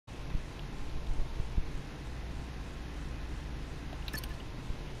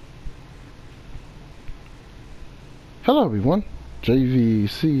Hello everyone,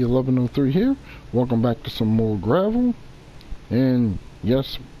 JVC1103 here. Welcome back to some more gravel. And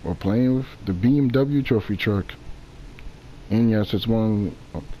yes, we're playing with the BMW trophy truck. And yes, it's one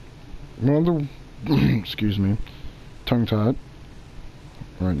of the excuse me, tongue-tied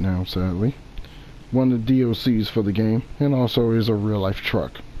right now, sadly. One of the DLCs for the game, and also is a real-life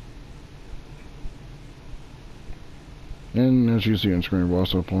truck. And as you see on screen, we're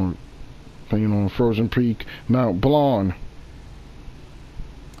also playing on Frozen Peak, Mount Blanc.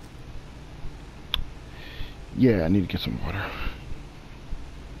 Yeah, I need to get some water.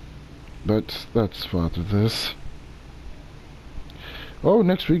 But that's for after this. Oh,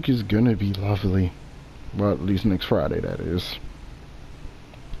 next week is gonna be lovely. Well, at least next Friday, that is.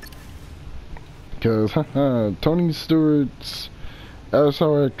 Because, Tony Stewart's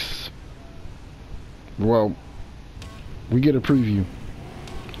SRX, well, we get a preview.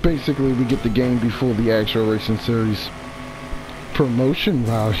 Basically, we get the game before the actual racing series. Promotion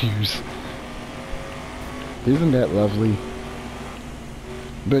values. Isn't that lovely?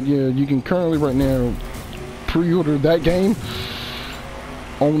 But yeah, you can currently right now pre-order that game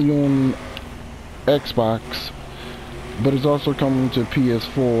only on Xbox, but it's also coming to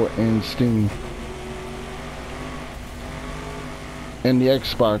PS4 and Steam. And the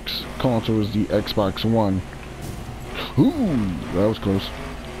Xbox console is the Xbox One. Ooh, that was close.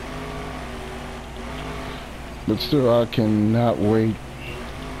 But still, I cannot wait.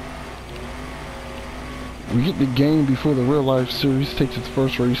 We get the game before the real life series takes its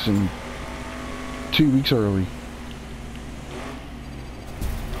first race in 2 weeks early.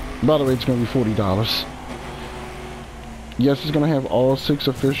 By the way, it's going to be $40. Yes, it's going to have all 6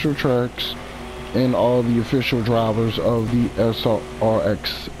 official tracks and all the official drivers of the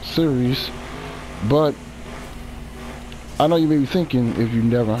SRX series. But I know you may be thinking, if you've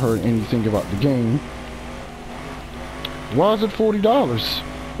never heard anything about the game, why is it $40?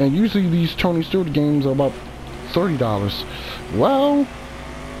 And usually these Tony Stewart games are about $30. Well,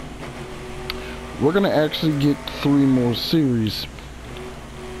 we're gonna actually get 3 more series.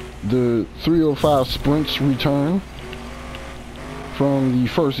 The 305 Sprints return from the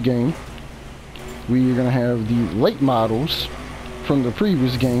first game. We're gonna have the late models from the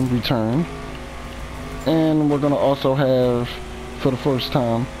previous game return. And we're gonna also have, for the first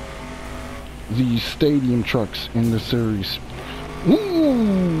time, the stadium trucks in the series.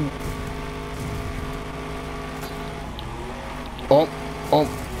 Ooh. Oh.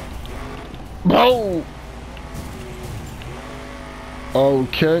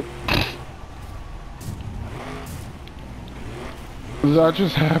 Okay. That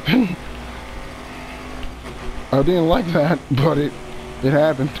just happened. I didn't like that, but it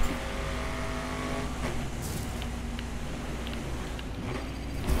happened.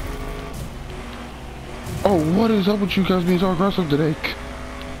 Oh, what is up with you guys being so aggressive today?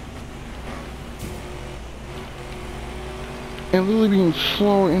 And literally being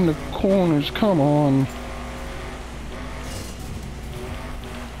slow in the corners, come on.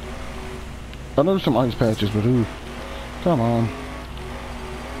 I know there's some ice patches, but ooh, come on.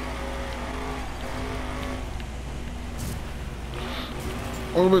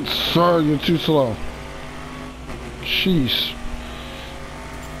 Oh, but sorry, you're too slow. Sheesh.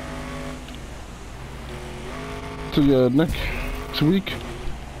 So yeah, next week,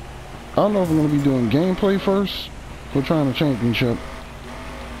 I don't know if I'm going to be doing gameplay first or trying the championship.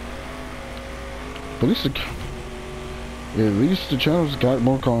 But at least the channel's got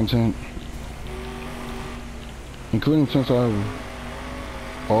more content. Including since I've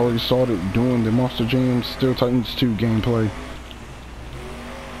already started doing the Monster Jam Steel Titans 2 gameplay.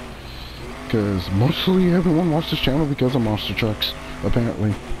 Because mostly everyone watched this channel because of monster trucks,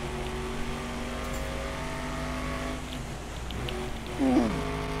 apparently.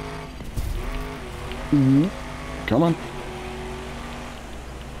 Come on.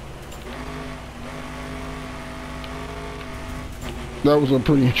 That was a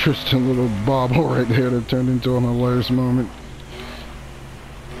pretty interesting little bobble right there that turned into an hilarious moment.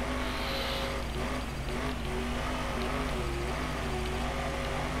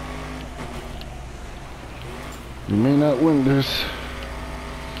 We may not win this,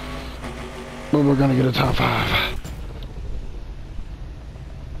 but we're gonna get a top 5.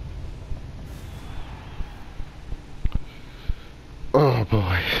 Oh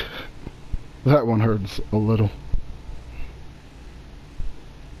boy, that one hurts a little.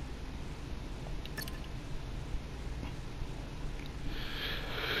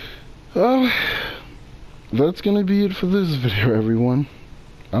 Well, that's gonna be it for this video, everyone.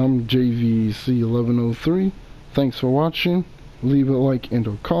 I'm JVC1103. Thanks for watching. Leave a like and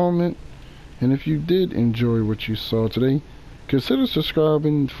a comment. And if you did enjoy what you saw today, consider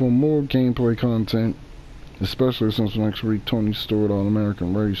subscribing for more gameplay content, especially since next week Tony's stored on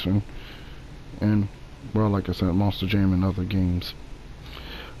American Racing and, well, like I said, Monster Jam and other games.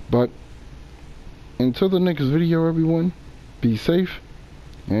 But until the next video, everyone, be safe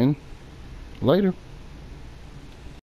and later.